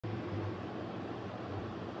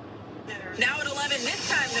Now at 11, this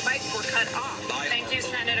time the mics were cut off. Thank you,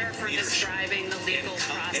 Senator, for describing the legal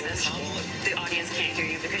process. The audience can't hear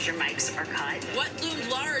you because your mics are cut. What loomed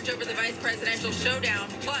large over the vice presidential showdown?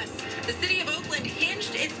 Plus, the city of Oakland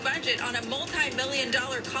hinged its budget on a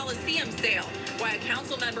multi-million-dollar Coliseum sale. Why a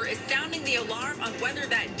council member is sounding the alarm on whether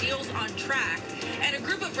that deal's on track. And a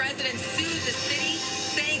group of residents sued the city,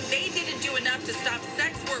 saying they didn't do enough to stop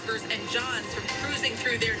sex workers and Johns from cruising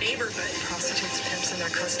through their neighborhood. Prostitutes, pimps, and their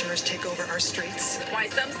customers take over our streets. Why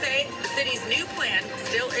some say the city's new plan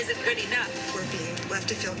still isn't good enough. We're being left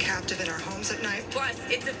to feel captive in our homes at night. Plus,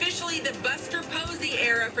 it's officially the Buster Posey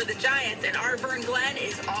era for the Giants, and Arbern Glenn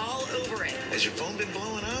is all over it. Has your phone been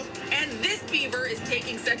blowing up? And this beaver is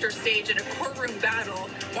taking center stage in a courtroom battle,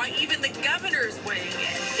 why even the governor's weighing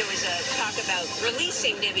in. There was a talk about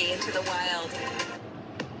releasing Nibby into the wild.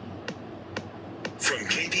 From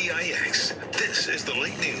KPIX, this is the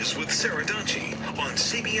Late News with Sarah Donchie on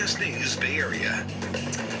CBS News Bay Area.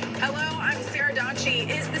 Hello, I'm Sarah Donchie.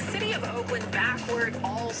 Is the city of Oakland back where it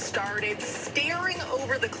all started, staring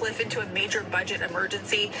over the cliff into a major budget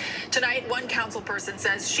emergency? Tonight, one council person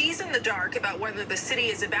says she's in the dark about whether the city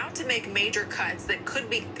is about to make major cuts that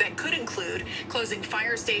could include closing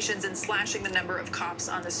fire stations and slashing the number of cops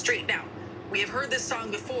on the street. Now, we have heard this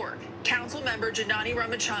song before. Council member Janani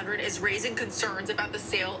Ramachandran is raising concerns about the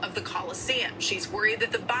sale of the Coliseum. She's worried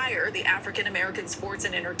that the buyer, the African American Sports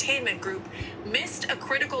and Entertainment Group, missed a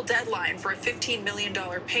critical deadline for a $15 million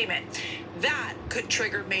payment. That could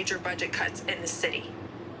trigger major budget cuts in the city.